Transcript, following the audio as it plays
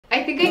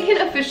think I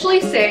can officially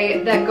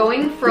say that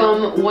going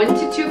from 1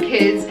 to 2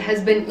 kids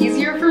has been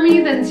easier for me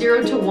than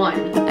 0 to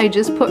 1. I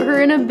just put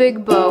her in a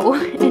big bow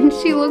and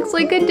she looks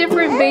like a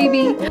different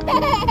baby.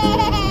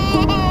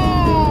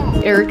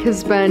 Eric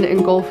has been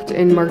engulfed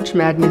in March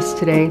Madness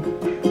today.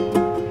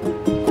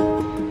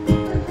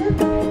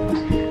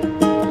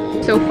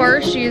 So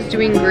far, she is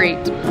doing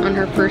great on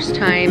her first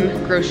time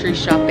grocery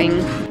shopping.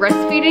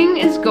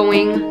 Breastfeeding is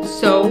going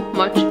so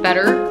much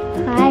better.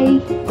 Hi.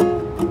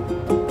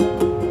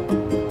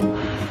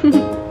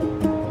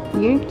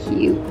 You're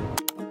cute.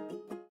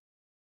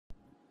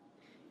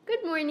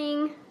 Good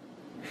morning.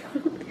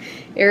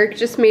 Eric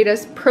just made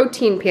us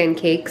protein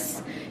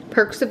pancakes.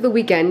 Perks of the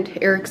weekend.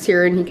 Eric's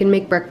here and he can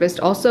make breakfast.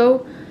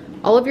 Also,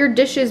 all of your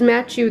dishes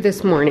match you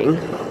this morning.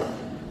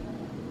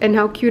 And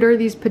how cute are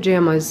these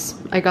pajamas?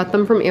 I got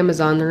them from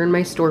Amazon. They're in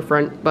my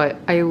storefront, but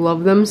I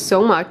love them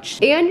so much.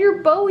 And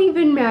your bow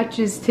even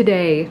matches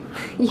today.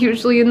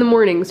 Usually in the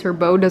mornings, her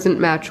bow doesn't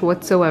match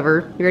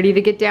whatsoever. You ready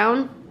to get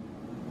down?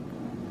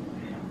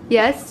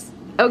 Yes?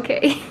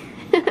 Okay.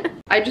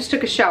 I just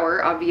took a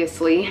shower,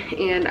 obviously,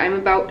 and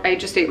I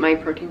just ate my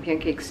protein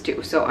pancakes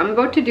too. So I'm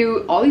about to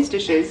do all these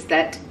dishes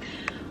that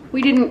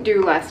we didn't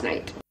do last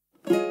night.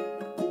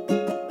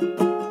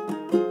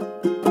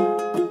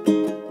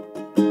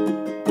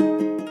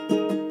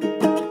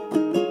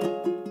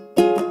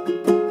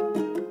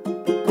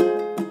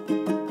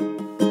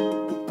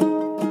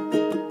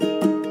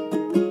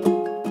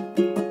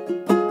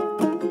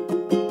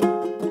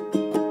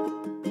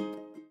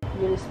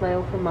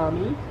 Smile for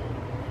mommy.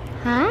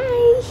 Hi.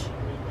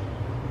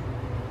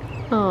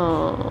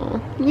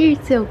 Oh,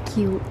 you're so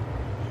cute.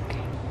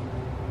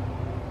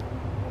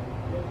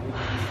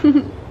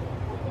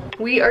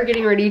 We are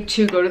getting ready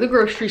to go to the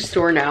grocery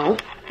store now,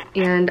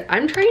 and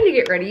I'm trying to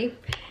get ready,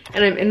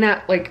 and I'm in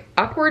that like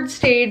awkward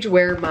stage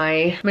where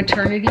my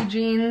maternity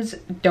jeans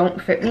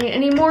don't fit me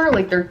anymore.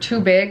 Like they're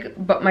too big,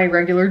 but my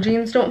regular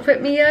jeans don't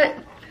fit me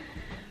yet.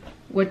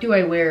 What do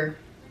I wear?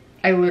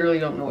 I literally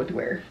don't know what to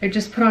wear. I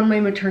just put on my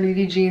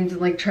maternity jeans and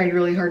like tried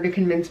really hard to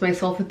convince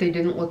myself that they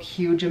didn't look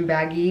huge and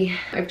baggy.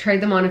 I've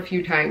tried them on a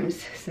few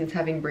times since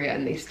having Bria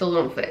and they still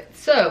don't fit.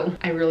 So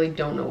I really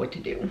don't know what to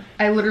do.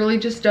 I literally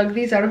just dug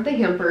these out of the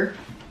hamper.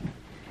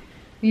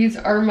 These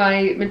are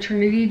my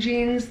maternity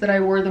jeans that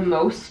I wore the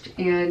most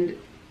and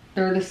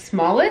they're the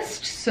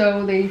smallest,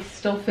 so they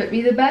still fit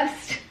me the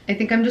best. I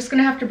think I'm just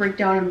gonna have to break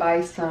down and buy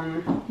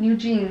some new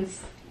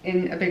jeans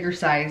in a bigger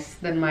size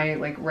than my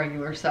like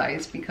regular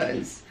size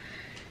because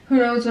who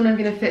knows when I'm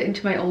gonna fit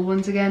into my old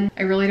ones again.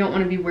 I really don't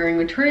want to be wearing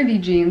maternity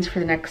jeans for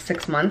the next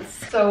 6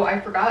 months. So I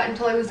forgot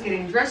until I was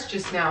getting dressed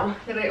just now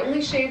that I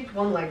only shaved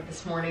one leg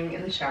this morning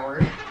in the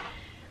shower.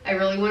 I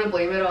really want to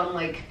blame it on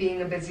like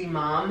being a busy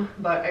mom,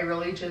 but I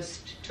really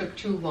just took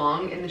too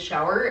long in the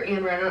shower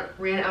and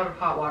ran out of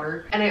hot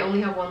water, and I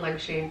only have one leg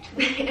shaved.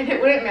 And it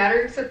wouldn't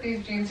matter except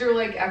these jeans are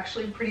like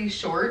actually pretty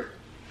short,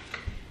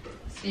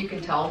 so you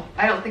can tell.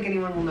 I don't think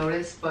anyone will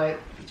notice, but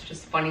it's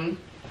just funny.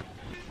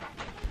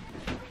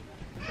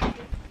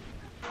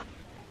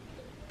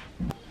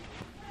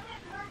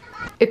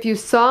 If you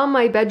saw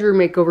my bedroom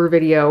makeover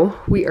video,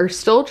 we are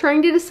still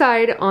trying to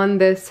decide on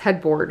this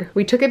headboard.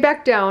 We took it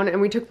back down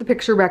and we took the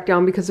picture back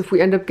down because if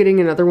we end up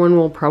getting another one,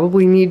 we'll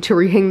probably need to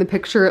rehang the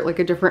picture at like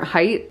a different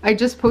height. I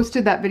just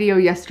posted that video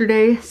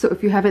yesterday, so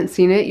if you haven't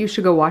seen it, you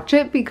should go watch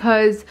it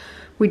because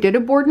we did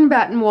a board and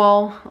batten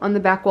wall on the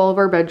back wall of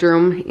our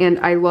bedroom and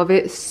I love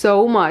it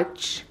so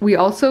much. We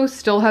also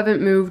still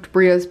haven't moved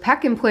Bria's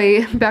pack and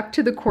play back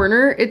to the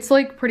corner. It's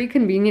like pretty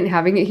convenient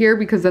having it here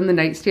because then the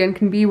nightstand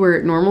can be where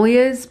it normally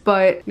is,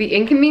 but the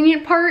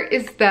inconvenient part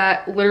is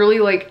that literally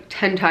like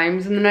 10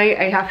 times in the night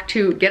I have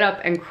to get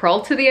up and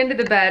crawl to the end of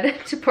the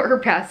bed to put her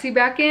passy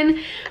back in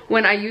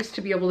when I used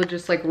to be able to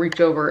just like reach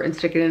over and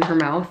stick it in her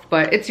mouth.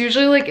 But it's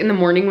usually like in the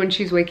morning when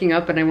she's waking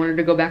up and I wanted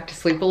to go back to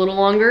sleep a little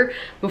longer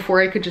before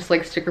I could just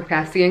like stick her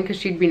passy in because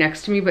she'd be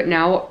next to me, but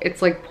now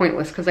it's like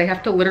pointless because I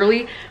have to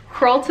literally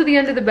crawl to the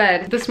end of the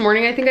bed. This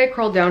morning I think I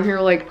crawled down here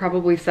like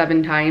probably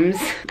 7 times.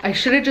 I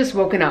should have just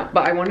woken up,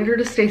 but I wanted her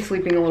to stay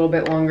sleeping a little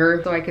bit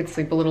longer so I could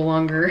sleep a little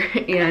longer,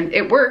 and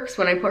it works.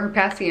 When I put her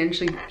passy in,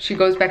 she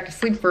goes back to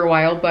sleep for a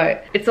while,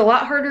 but it's a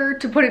lot harder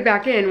to put it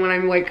back in when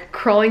I'm like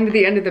crawling to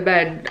the end of the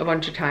bed a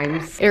bunch of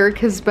times. Eric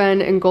has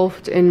been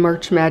engulfed in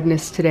March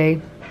Madness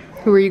today.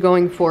 Who are you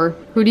going for?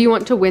 Who do you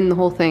want to win the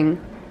whole thing?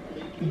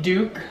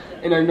 Duke.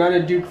 And I'm not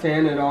a Duke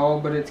fan at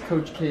all, but it's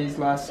Coach K's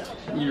last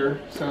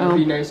year, so it'd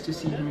be nice to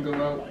see him go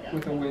out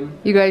with a win.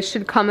 You guys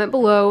should comment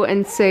below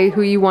and say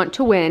who you want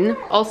to win.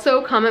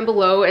 Also comment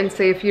below and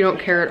say if you don't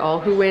care at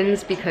all who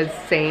wins, because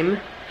same.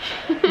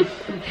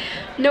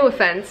 No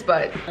offense,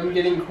 but I'm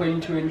getting Quinn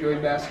to enjoy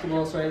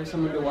basketball, so I have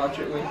someone to watch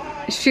it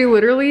with. She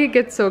literally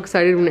gets so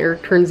excited when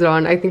Eric turns it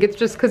on. I think it's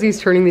just because he's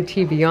turning the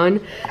TV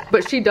on,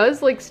 but she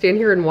does like stand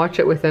here and watch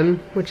it with him,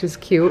 which is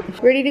cute.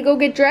 Ready to go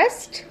get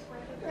dressed?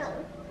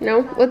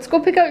 No? Let's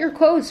go pick out your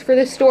clothes for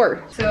the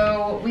store.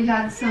 So we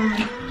had some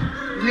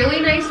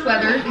really nice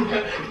weather.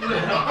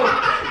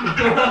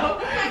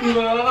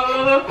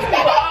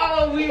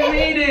 Oh, we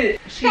made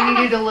it. She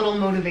needed a little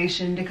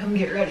motivation to come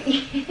get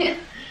ready.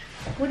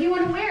 What do you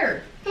want to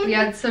wear? We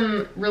had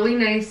some really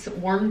nice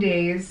warm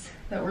days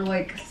that were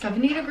like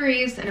 70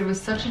 degrees, and it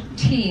was such a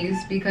tease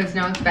because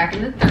now it's back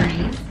in the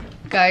 30s.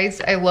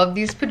 Guys, I love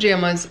these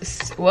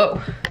pajamas.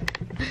 Whoa.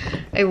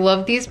 I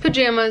love these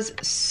pajamas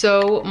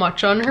so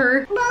much on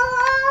her.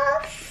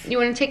 You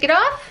want to take it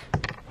off?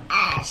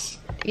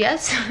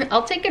 Yes,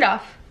 I'll take it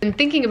off. I'm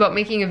thinking about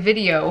making a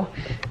video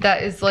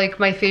that is like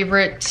my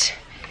favorite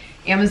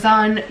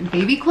Amazon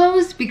baby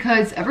clothes,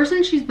 because ever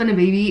since she's been a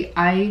baby,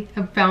 I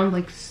have found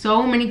like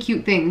so many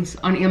cute things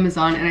on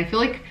Amazon, and I feel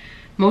like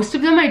most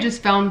of them I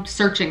just found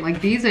searching. Like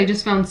these I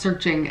just found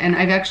searching, and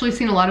I've actually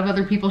seen a lot of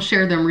other people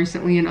share them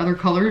recently in other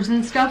colors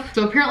and stuff.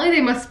 So apparently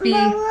they must be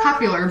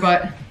popular,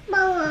 but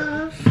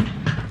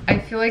I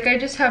feel like I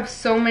just have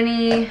so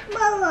many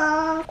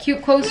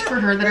cute clothes for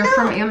her that are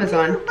from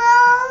Amazon.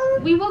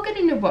 We will get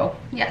a new bow,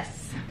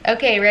 yes.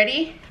 Okay,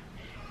 ready?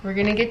 We're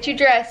gonna get you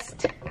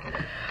dressed.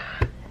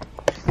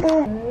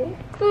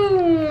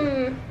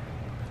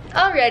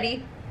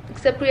 Alrighty.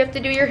 Except we have to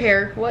do your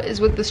hair. What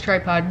is with this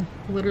tripod?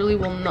 Literally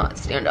will not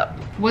stand up.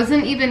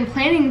 Wasn't even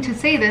planning to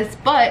say this,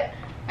 but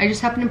I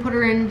just happened to put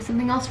her in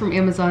something else from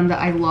Amazon that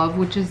I love,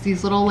 which is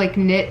these little like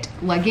knit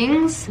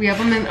leggings. We have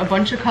them in a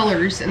bunch of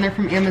colors, and they're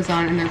from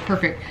Amazon, and they're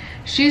perfect.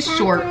 She's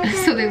short,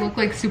 so they look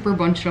like super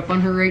bunched up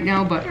on her right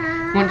now, but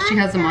once she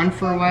has them on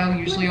for a while,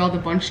 usually all the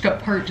bunched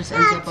up part just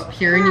ends up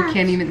here and you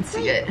can't even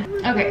see it.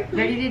 Okay,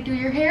 ready to do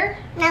your hair?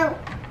 No.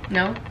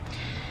 No?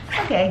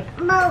 Okay.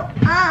 Bow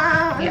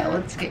on. Yeah,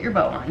 let's get your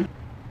bow on.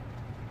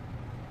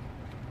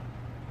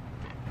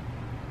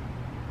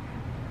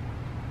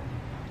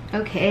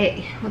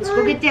 Okay, let's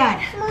go get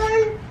Dad.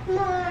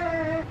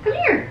 More. Come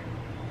here.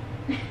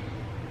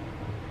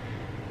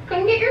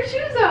 Come get your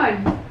shoes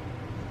on.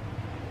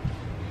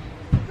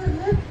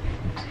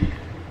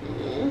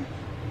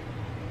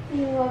 I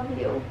love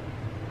you.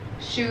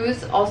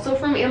 Shoes, also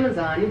from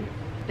Amazon.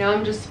 Now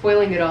I'm just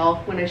spoiling it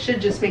all when I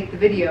should just make the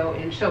video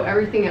and show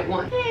everything at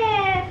once.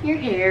 Hair. Your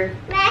hair.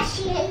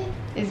 Messy.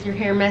 Is your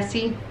hair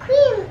messy?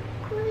 Clean.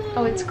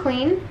 Oh, it's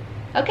clean?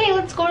 Okay,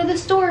 let's go to the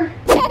store.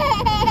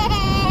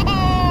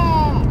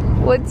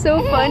 What's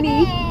so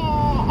funny?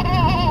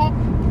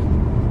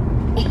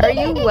 Are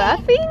you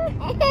laughing?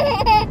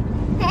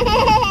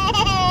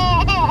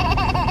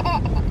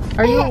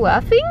 Are you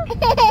laughing?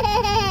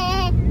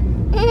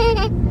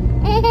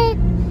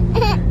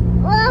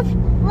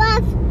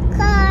 Laugh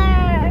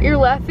car. You're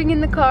laughing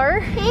in the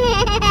car? I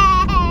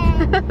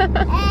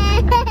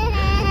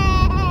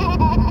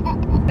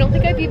don't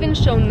think I've even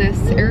shown this.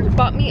 Eric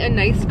bought me a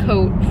nice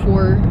coat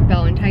for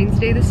Valentine's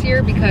Day this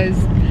year because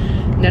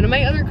none of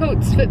my other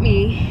coats fit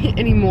me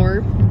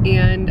anymore,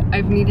 and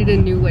I've needed a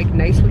new like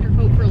nice winter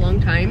coat for a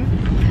long time.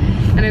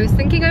 And I was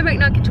thinking I might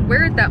not get to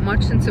wear it that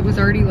much since it was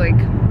already like,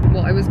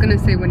 well, I was gonna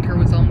say winter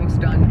was almost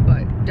done,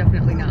 but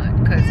definitely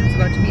not because it's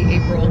about to be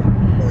April.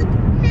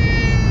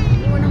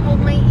 You wanna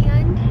hold my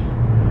hand?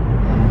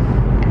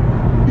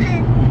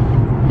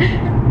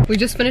 We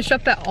just finished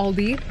up at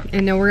Aldi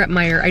and now we're at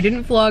Meijer. I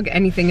didn't vlog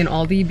anything in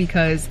Aldi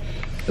because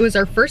it was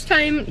our first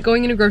time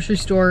going in a grocery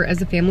store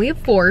as a family of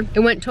 4. It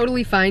went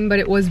totally fine, but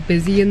it was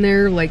busy in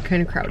there, like kind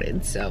of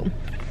crowded. So,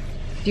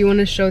 do you want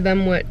to show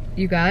them what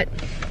you got?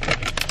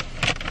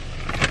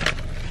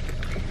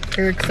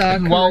 Eric saw a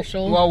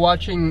commercial. While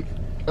watching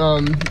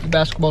the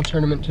basketball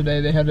tournament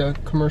today, they had a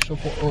commercial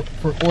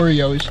for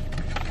Oreos.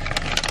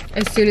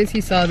 As soon as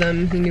he saw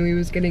them, he knew he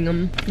was getting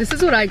them. This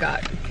is what I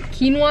got.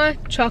 Quinoa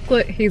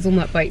chocolate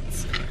hazelnut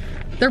bites.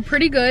 They're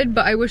pretty good,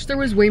 but I wish there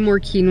was way more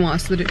quinoa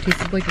so that it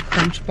tasted like a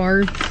crunch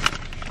bar.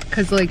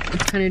 Cause like,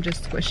 it's kind of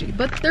just squishy,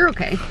 but they're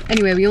okay.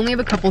 Anyway, we only have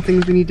a couple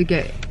things we need to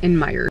get in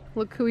Meijer.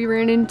 Look who we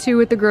ran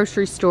into at the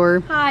grocery store.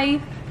 Hi.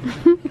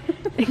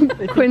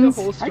 Quinn's.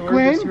 Hi,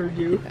 Quinn. Just heard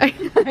you. I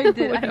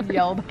did. I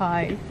yelled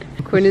hi.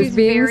 Quinn is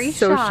being very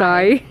so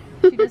shy.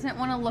 She doesn't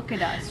want to look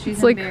at us. She's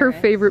It's like her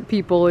favorite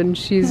people, and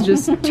she's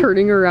just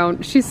turning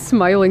around. She's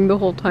smiling the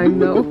whole time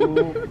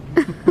though.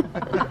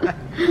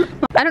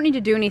 I don't need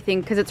to do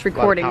anything because it's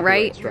recording,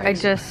 right? I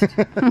just...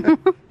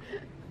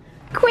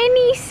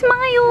 Quinny,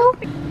 smile!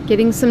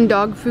 Getting some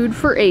dog food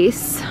for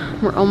Ace.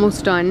 We're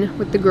almost done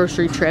with the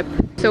grocery trip.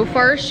 So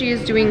far, she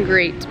is doing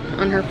great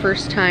on her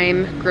first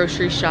time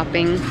grocery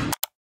shopping.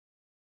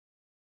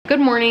 Good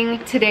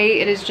morning. Today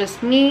it is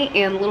just me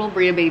and little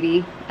Bria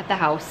baby at the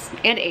house,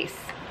 and Ace.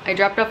 I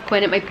dropped off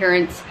Quinn at my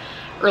parents'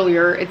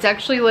 earlier. It's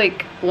actually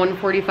like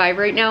 1:45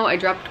 right now. I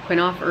dropped Quinn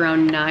off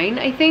around 9,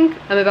 I think.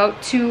 I'm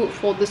about to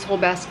fold this whole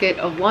basket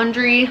of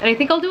laundry, and I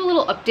think I'll do a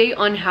little update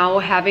on how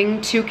having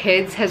 2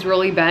 kids has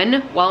really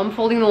been while I'm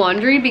folding the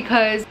laundry,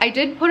 because I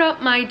did put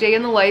up my day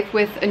in the life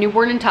with a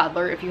newborn and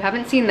toddler. If you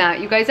haven't seen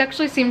that, you guys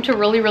actually seem to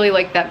really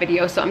like that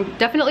video, so I'm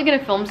definitely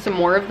gonna film some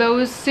more of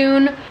those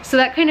soon. So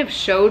that kind of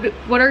showed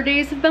what our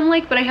days have been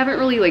like, but I haven't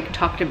really like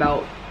talked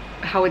about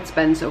how it's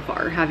been so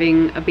far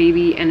having a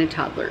baby and a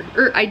toddler.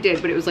 Or I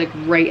did, but it was like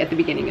right at the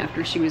beginning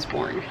after she was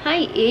born.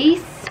 Hi,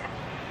 Ace.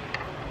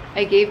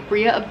 I gave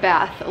Bria a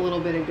bath a little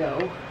bit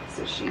ago,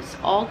 so she's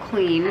all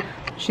clean.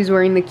 She's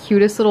wearing the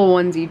cutest little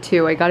onesie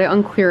too. I got it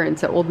on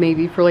clearance at Old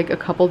Navy for like a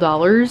couple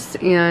dollars,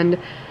 and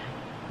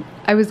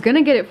I was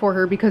gonna get it for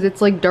her because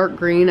it's like dark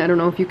green. I don't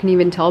know if you can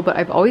even tell, but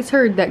I've always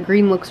heard that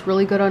green looks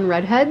really good on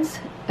redheads.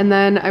 And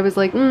then I was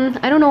like,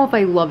 I don't know if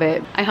I love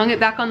it. I hung it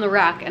back on the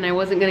rack and I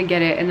wasn't gonna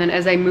get it. And then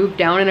as I moved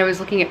down and I was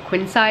looking at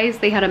Quinn size,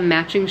 they had a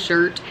matching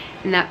shirt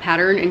in that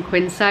pattern in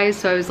Quinn size.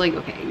 So I was like,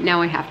 okay,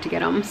 now I have to get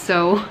them.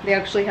 So they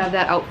actually have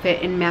that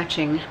outfit in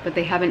matching, but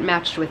they haven't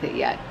matched with it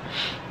yet.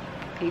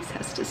 Ace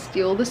has to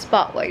steal the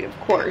spotlight, of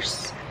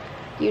course.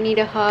 You need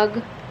a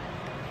hug?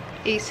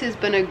 Ace has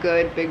been a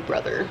good big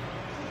brother.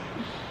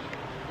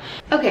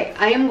 Okay,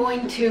 I am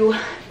going to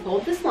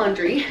fold this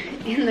laundry,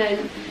 and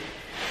then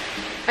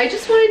I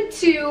just wanted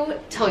to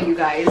tell you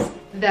guys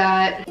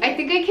that I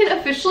think I can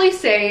officially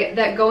say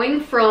that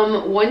going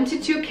from 1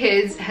 to 2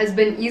 kids has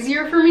been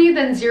easier for me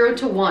than 0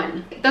 to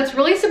 1. That's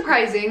really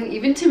surprising,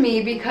 even to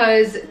me,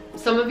 because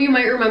some of you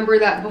might remember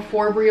that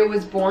before Bria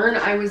was born,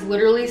 I was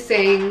literally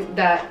saying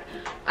that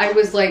I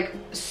was like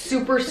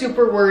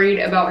super worried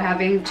about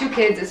having 2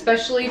 kids,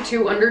 especially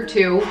 2 under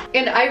 2.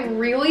 And I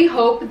really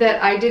hope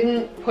that I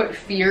didn't put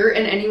fear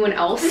in anyone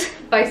else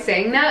by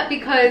saying that,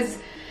 because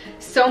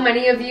so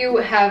many of you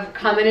have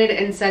commented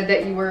and said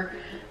that you were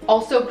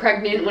also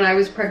pregnant when I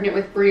was pregnant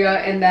with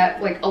Bria, and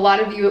that like a lot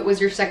of you, it was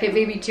your second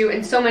baby too.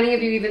 And so many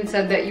of you even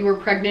said that you were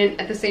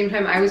pregnant at the same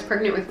time I was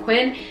pregnant with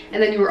Quinn,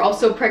 and then you were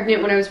also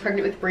pregnant when I was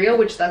pregnant with Bria,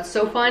 which that's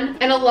so fun.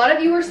 And a lot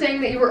of you were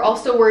saying that you were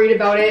also worried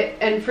about it,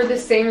 and for the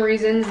same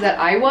reasons that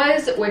I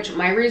was, which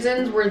my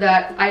reasons were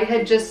that I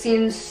had just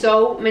seen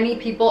so many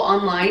people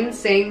online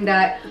saying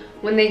that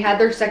when they had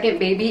their second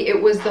baby,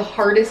 it was the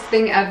hardest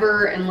thing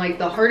ever and like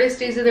the hardest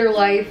days of their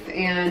life,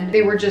 and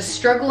they were just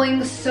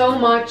struggling so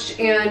much.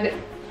 And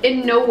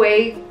in no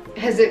way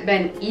has it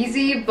been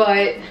easy,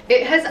 but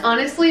it has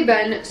honestly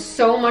been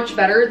so much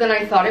better than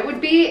I thought it would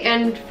be.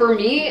 And for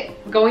me,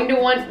 going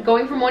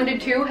from 1 to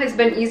 2 has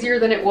been easier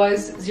than it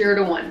was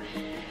 0 to 1.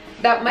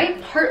 That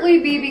might partly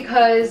be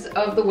because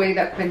of the way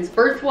that Quinn's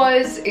birth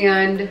was,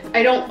 and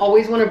I don't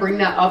always want to bring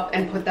that up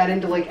and put that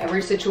into like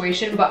every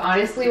situation, but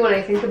honestly, when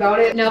I think about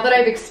it, now that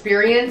I've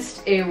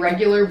experienced a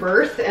regular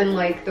birth and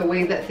like the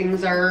way that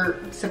things are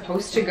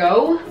supposed to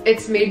go,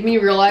 it's made me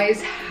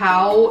realize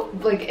how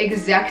like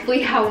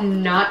exactly how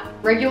not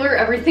regular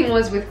everything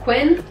was with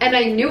Quinn. And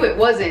I knew it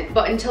wasn't,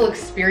 but until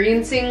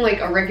experiencing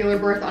like a regular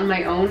birth on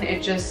my own, I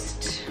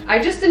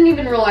just didn't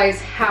even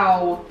realize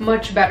how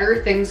much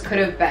better things could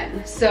have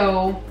been. So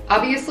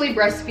obviously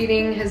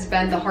breastfeeding has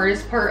been the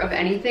hardest part of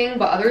anything,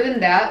 but other than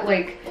that,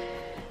 like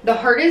the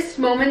hardest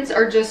moments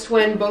are just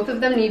when both of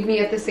them need me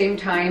at the same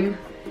time.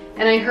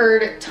 And I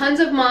heard tons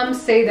of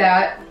moms say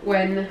that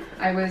when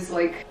I was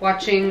like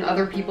watching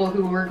other people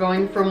who were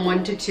going from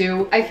 1 to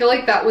 2. I feel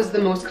like that was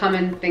the most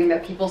common thing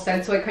that people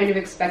said, so I kind of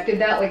expected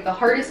that. Like the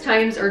hardest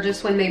times are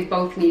just when they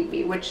both need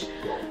me, which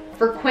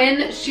for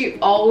Quinn, she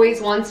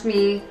always wants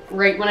me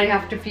right when I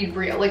have to feed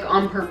Bria, like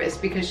on purpose,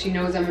 because she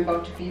knows I'm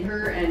about to feed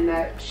her and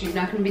that she's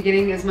not gonna be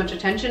getting as much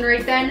attention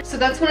right then. So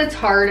that's when it's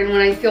hard and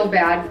when I feel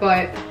bad.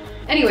 But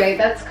anyway,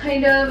 that's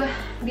kind of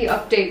the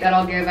update that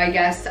I'll give, I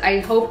guess.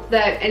 I hope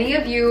that any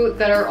of you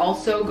that are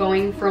also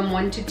going from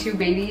 1 to 2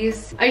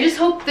 babies, I just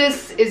hope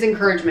this is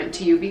encouragement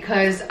to you,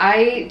 because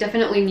I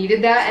definitely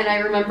needed that. And I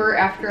remember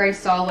after I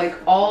saw like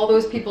all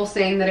those people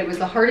saying that it was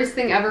the hardest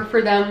thing ever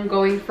for them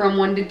going from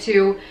 1 to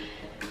 2,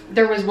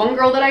 there was one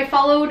girl that I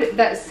followed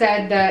that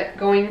said that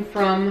going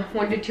from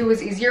 1 to 2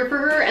 was easier for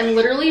her, and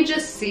literally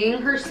just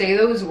seeing her say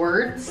those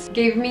words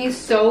gave me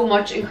so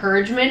much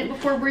encouragement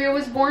before Bria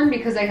was born,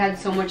 because I had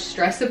so much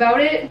stress about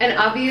it. And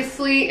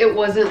obviously it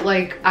wasn't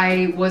like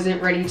I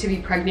wasn't ready to be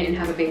pregnant and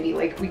have a baby.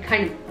 Like we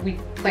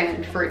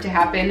planned for it to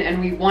happen,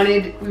 and we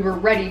were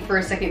ready for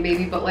a second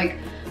baby, but like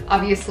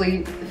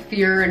obviously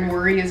fear and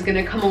worry is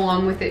gonna come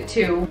along with it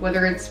too,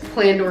 whether it's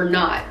planned or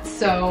not.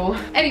 So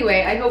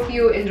anyway, I hope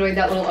you enjoyed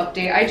that little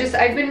update.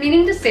 I've been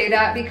meaning to say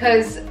that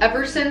because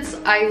ever since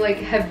I like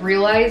have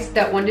realized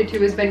that 1 to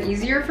 2 has been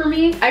easier for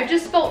me, I've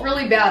just felt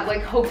really bad,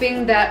 like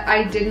hoping that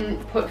I didn't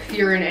put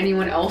fear in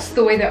anyone else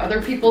the way that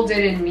other people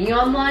did in me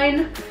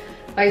online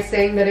by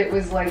saying that it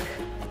was like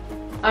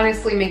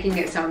honestly making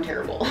it sound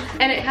terrible.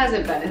 And it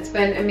hasn't been. It's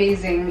been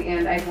amazing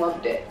and I've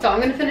loved it. So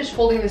I'm gonna finish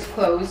folding this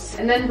clothes,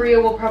 and then Bria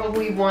will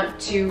probably want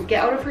to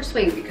get out of her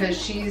swing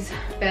because she's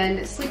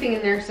been sleeping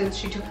in there since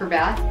she took her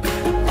bath.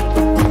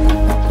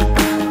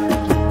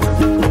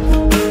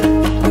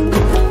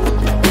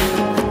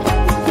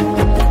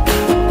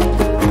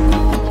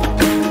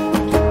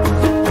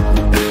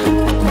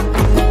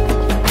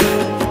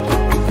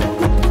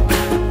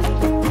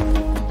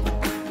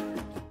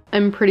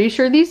 I'm pretty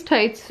sure these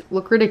tights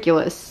look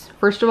ridiculous.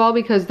 First of all,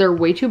 because they're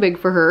way too big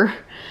for her,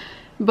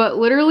 but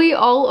literally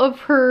all of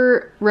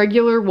her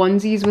regular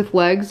onesies with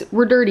legs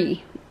were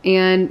dirty.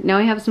 And now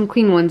I have some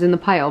clean ones in the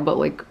pile, but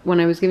like when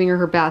I was giving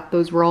her bath,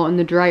 those were all in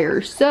the dryer.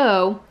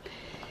 So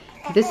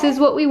this is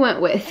what we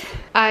went with.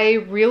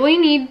 I really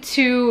need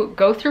to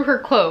go through her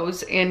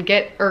clothes and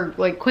get, or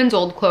like Quinn's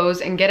old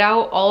clothes, and get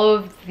out all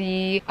of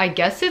the, I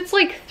guess it's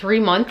like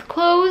 3-month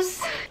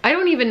clothes. I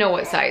don't even know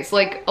what size.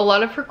 Like a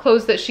lot of her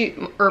clothes that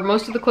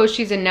most of the clothes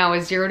she's in now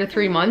is 0 to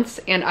 3 months,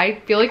 and I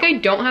feel like I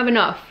don't have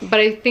enough. But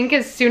I think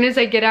as soon as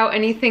I get out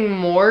anything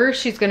more,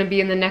 she's gonna be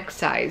in the next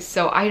size,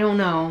 so I don't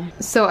know.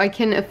 So I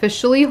can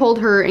officially hold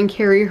her and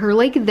carry her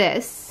like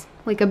this,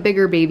 like a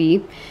bigger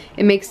baby.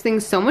 It makes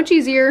things so much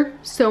easier,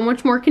 so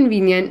much more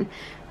convenient.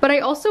 But I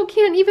also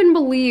can't even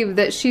believe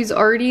that she's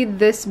already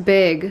this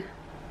big.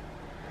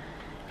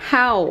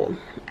 How?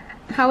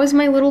 How is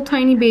my little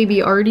tiny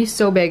baby already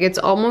so big? It's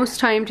almost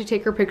time to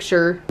take her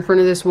picture in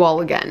front of this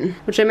wall again,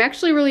 which I'm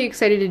actually really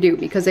excited to do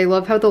because I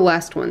love how the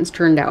last ones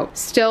turned out.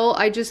 Still,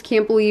 I just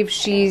can't believe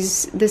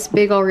she's this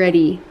big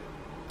already.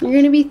 You're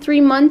gonna be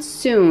 3 months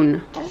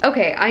soon.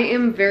 Okay, I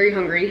am very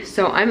hungry,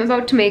 so I'm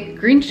about to make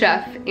Green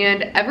Chef,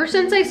 and ever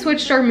since I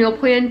switched our meal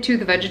plan to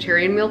the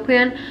vegetarian meal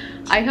plan,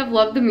 I have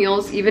loved the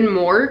meals even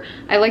more.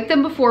 I liked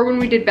them before when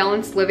we did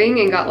balanced living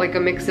and got like a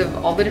mix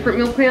of all the different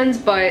meal plans,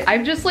 but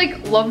I've just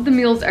like loved the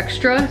meals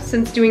extra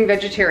since doing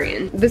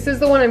vegetarian. This is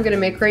the one I'm gonna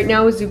make right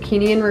now,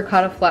 zucchini and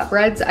ricotta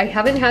flatbreads. I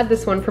haven't had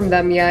this one from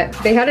them yet.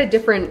 They had a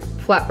different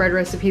flatbread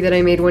recipe that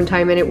I made one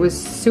time and it was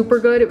super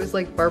good. It was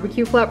like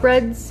barbecue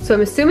flatbreads. So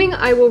I'm assuming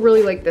I will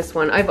really like this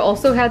one. I've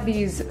also had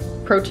these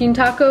protein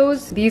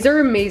tacos. These are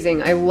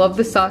amazing. I love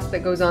the sauce that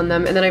goes on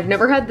them. And then I've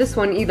never had this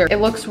one either. It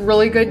looks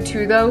really good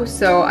too though,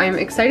 so I'm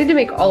excited to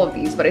make all of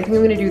these, but I think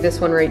I'm gonna do this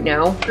one right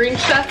now. Green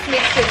Chef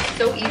makes it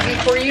so easy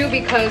for you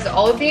because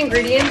all of the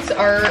ingredients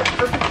are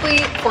perfectly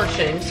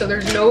portioned, so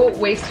there's no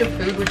waste of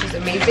food, which is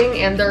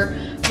amazing, and they're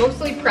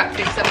mostly prepped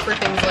except for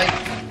things like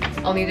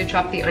I'll need to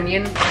chop the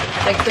onion.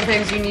 Like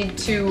sometimes you need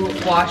to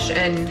wash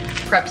and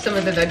prep some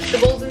of the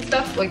vegetables and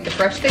stuff, like the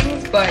fresh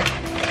things, but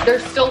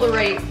they're still the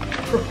right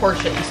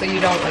proportion so you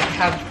don't like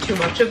have too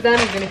much of them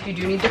even if you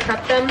do need to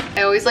prep them.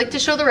 I always like to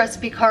show the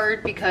recipe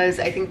card because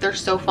I think they're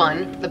so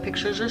fun. The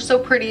pictures are so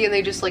pretty and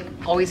they just like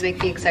always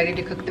make me excited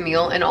to cook the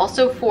meal. And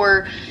also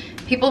for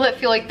people that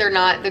feel like they're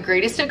not the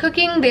greatest at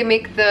cooking, they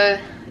make the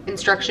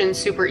instructions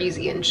super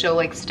easy and show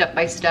like step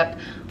by step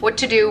what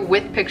to do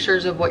with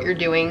pictures of what you're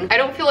doing. I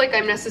don't feel like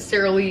I'm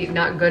necessarily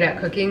not good at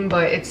cooking,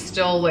 but it's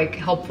still like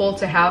helpful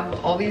to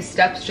have all these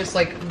steps just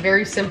like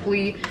very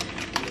simply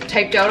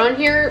typed out on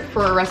here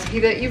for a recipe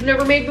that you've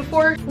never made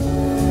before.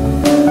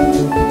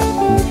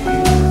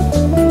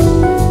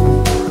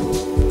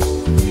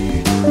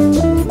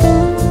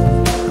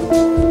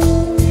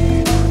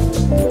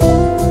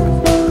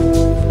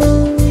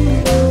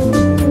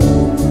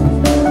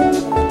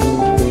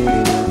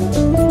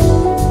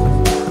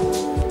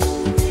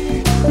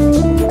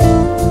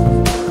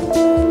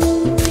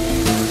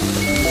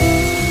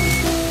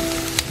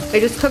 I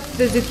just cooked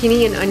the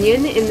zucchini and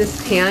onion in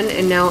this pan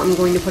and now I'm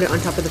going to put it on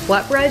top of the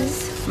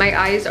flatbreads. My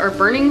eyes are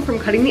burning from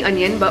cutting the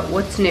onion, but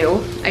what's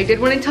new? I did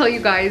want to tell you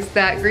guys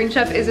that Green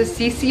Chef is a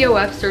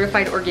CCOF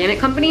certified organic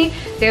company.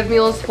 They have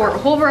meals for a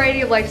whole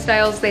variety of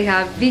lifestyles. They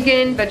have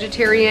vegan,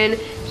 vegetarian,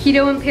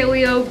 keto and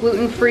paleo,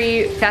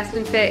 gluten-free, fast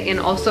and fit, and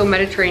also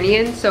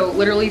Mediterranean. So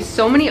literally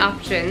so many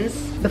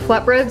options. The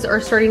flatbreads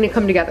are starting to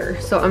come together.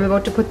 So I'm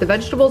about to put the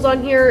vegetables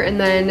on here and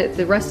then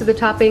the rest of the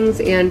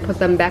toppings and put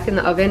them back in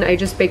the oven. I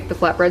just baked the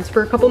flatbreads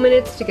for a couple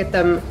minutes to get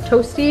them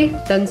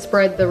toasty, then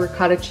spread the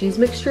ricotta cheese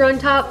mixture on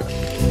top.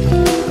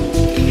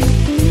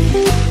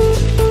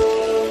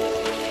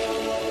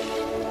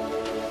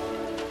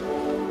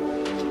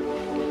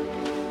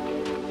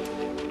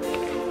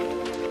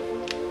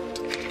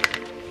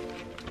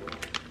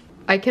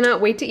 I cannot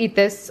wait to eat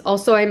this.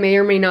 Also, I may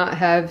or may not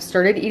have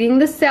started eating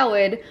the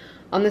salad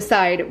on the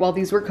side while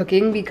these were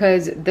cooking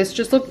because this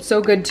just looked so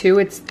good too.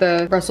 It's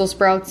the Brussels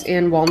sprouts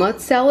and walnut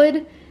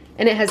salad.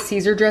 And it has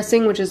Caesar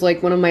dressing, which is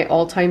like one of my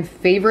all-time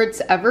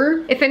favorites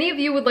ever. If any of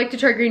you would like to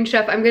try Green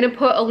Chef, I'm gonna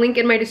put a link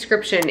in my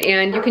description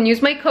and you can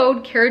use my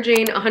code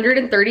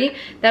CaraJane130.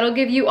 That'll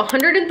give you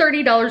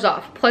 $130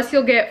 off. Plus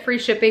you'll get free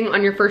shipping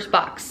on your first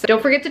box. So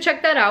don't forget to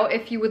check that out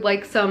if you would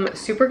like some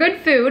super good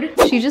food.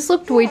 She just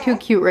looked way too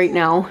cute right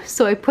now,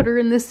 so I put her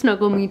in this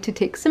snuggle me to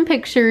take some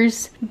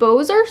pictures.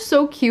 Bows are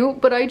so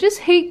cute, but I just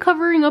hate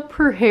covering up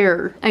her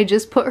hair. I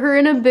just put her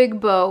in a big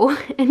bow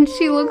and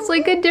she looks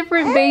like a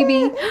different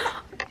baby.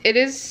 It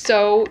is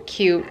so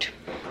cute.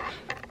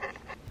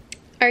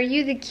 Are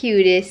you the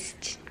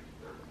cutest?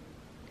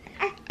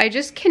 I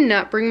just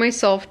cannot bring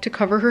myself to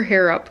cover her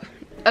hair up.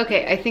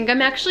 Okay, I think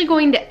I'm actually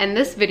going to end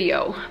this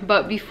video,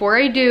 but before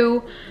I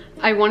do,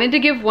 I wanted to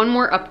give one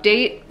more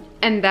update,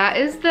 and that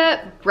is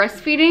that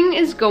breastfeeding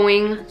is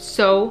going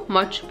so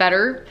much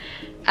better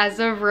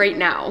as of right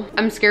now.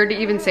 I'm scared to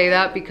even say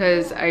that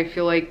because I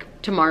feel like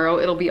tomorrow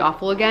it'll be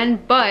awful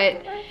again,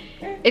 but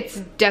it's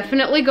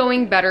definitely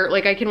going better.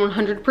 Like I can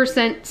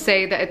 100%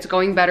 say that it's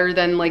going better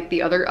than like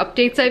the other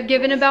updates I've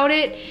given about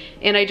it.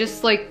 And I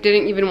just like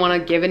didn't even want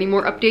to give any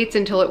more updates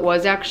until it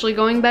was actually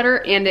going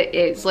better, and it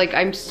is. Like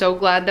I'm so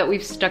glad that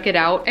we've stuck it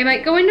out. I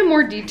might go into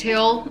more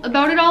detail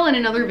about it all in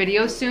another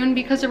video soon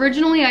because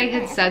originally I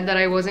had said that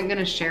I wasn't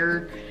gonna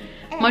share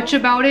much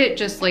about it,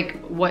 just like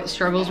what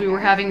struggles we were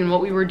having and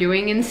what we were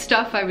doing and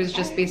stuff. I was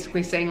just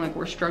basically saying like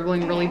we're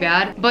struggling really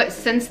bad. But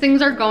since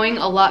things are going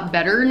a lot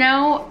better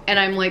now and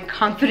I'm like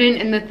confident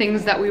in the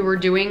things that we were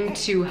doing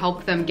to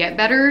help them get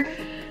better,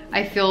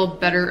 I feel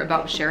better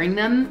about sharing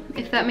them,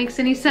 if that makes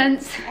any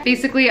sense.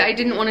 Basically, I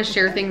didn't want to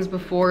share things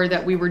before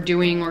that we were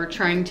doing or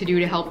trying to do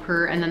to help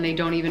her and then they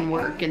don't even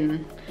work,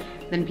 and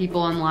then people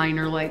online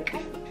are like,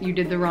 you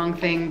did the wrong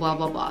thing, blah,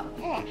 blah, blah.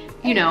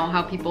 You know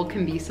how people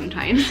can be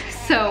sometimes.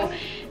 So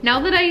now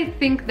that I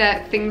think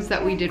that things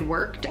that we did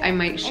worked, I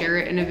might share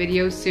it in a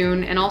video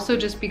soon. And also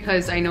just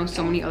because I know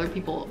so many other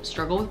people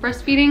struggle with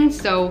breastfeeding.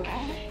 So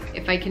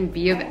if I can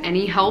be of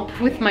any help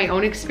with my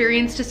own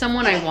experience to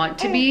someone, I want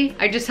to be.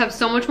 I just have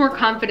so much more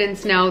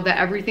confidence now that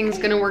everything's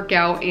gonna work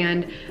out,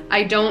 and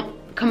I don't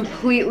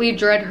completely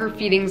dread her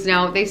feedings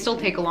now. They still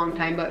take a long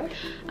time, but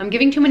I'm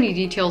giving too many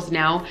details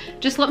now.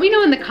 Just let me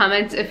know in the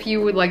comments if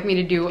you would like me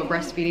to do a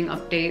breastfeeding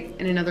update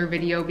in another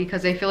video,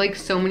 because I feel like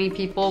so many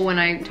people, when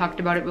I talked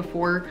about it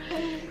before,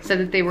 said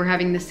that they were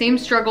having the same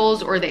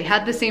struggles, or they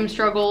had the same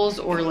struggles,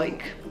 or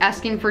like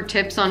asking for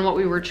tips on what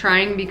we were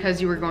trying because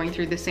you were going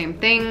through the same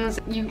things.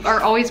 You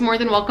are always more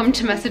than welcome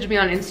to message me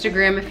on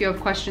Instagram if you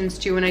have questions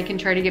too, and I can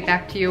try to get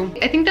back to you.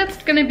 I think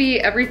that's gonna be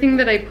everything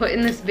that I put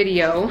in this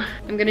video.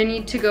 I'm gonna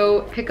need to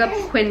go pick up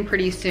Quinn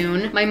pretty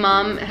soon. My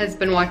mom has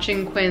been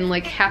watching Quinn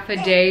like half a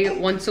day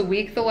once a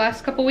week the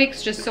last couple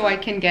weeks, just so I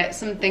can get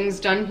some things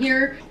done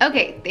here.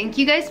 Okay, thank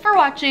you guys for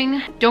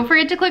watching. Don't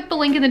forget to click the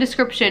link in the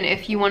description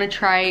if you want to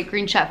try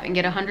Green Chef and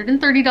get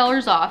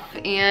 $130 off,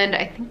 and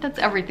I think that's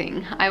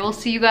everything. I will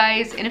see you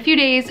guys in a few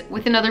days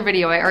with another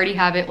video. I already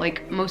have it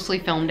like mostly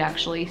filmed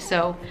actually,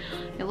 so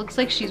it looks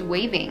like she's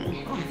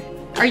waving.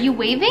 Are you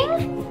waving?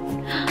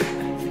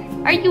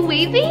 Are you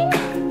waving?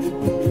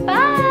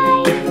 Bye!